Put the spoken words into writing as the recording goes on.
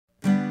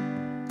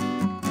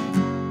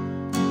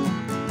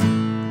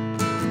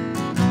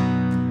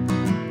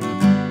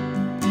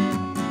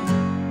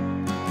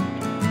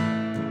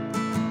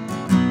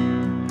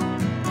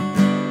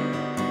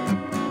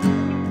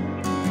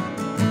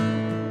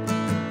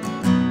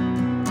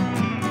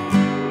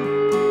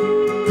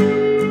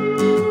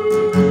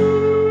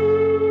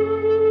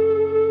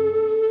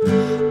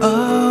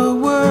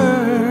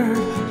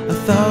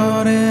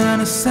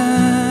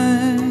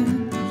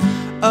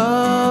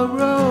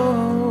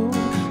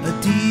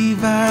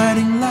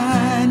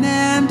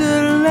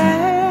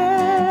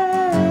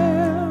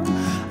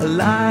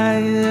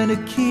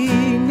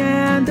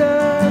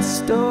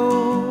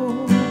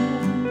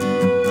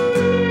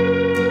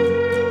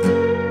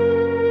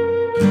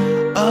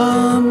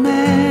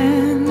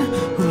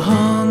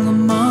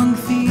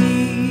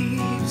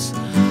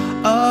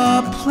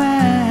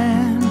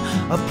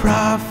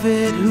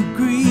prophet who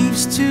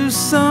grieves to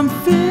some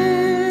fiction,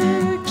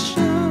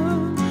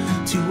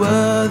 to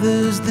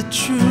others the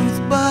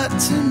truth, but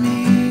to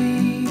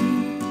me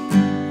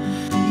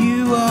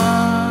you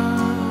are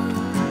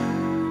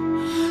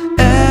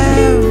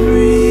everything,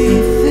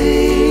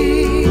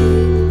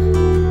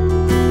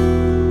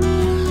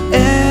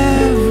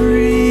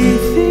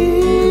 everything,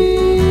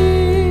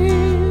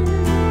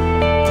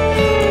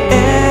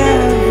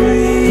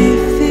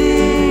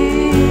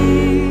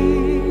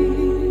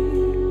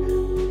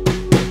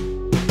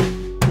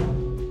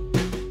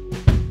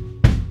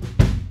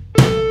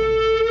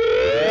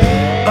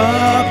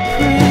 a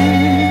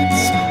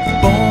prince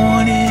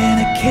born in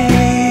a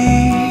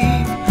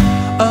cave,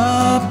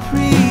 a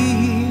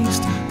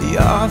priest, the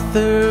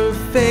author of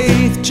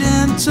faith,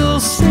 gentle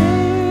Savior,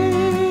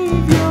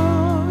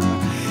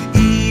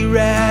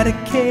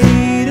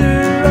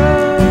 eradicator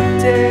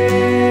of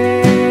days,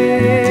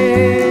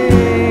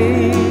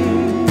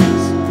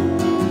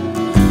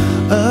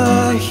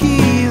 a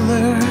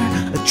healer,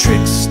 a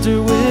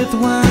trickster with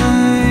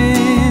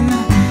wine,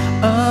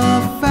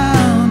 a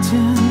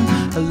fountain,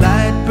 a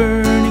light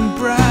burning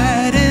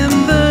bright in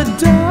the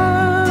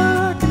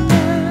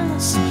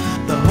darkness,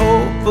 the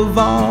hope of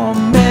all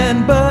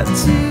men, but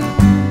to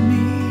me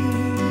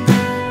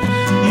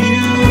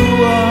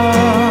you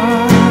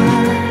are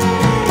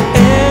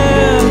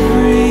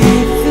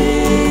everything,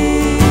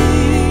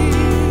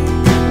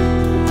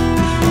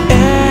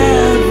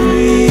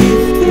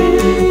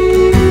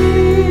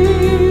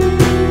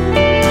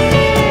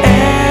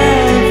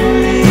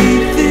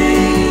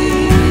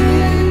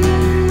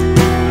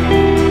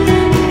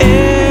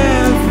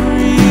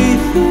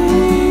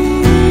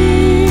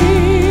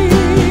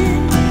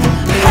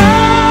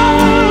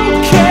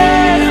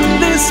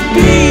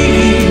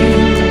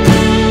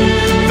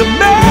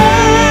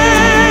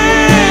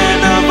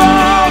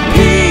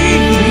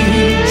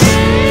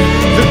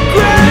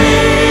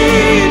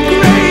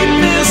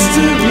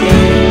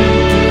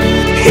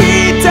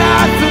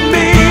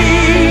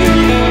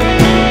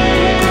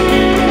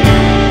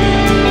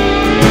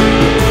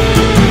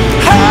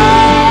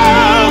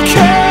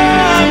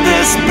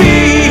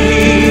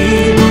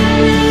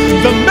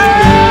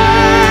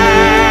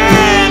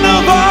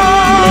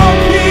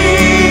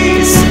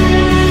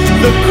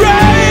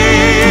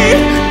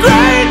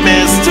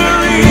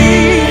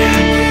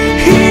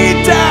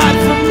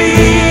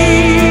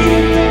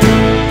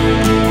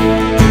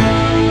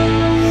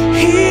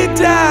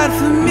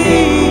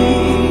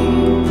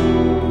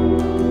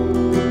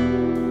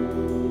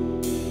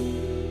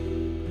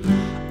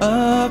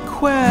 a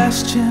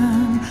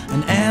question,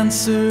 an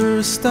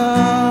answer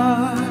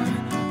star,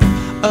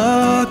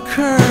 a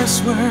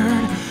curse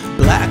word,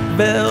 black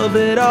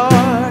velvet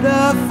art,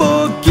 a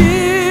forgiver,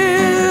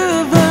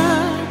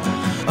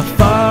 a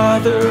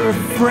father, a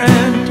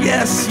friend,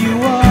 yes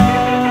you are.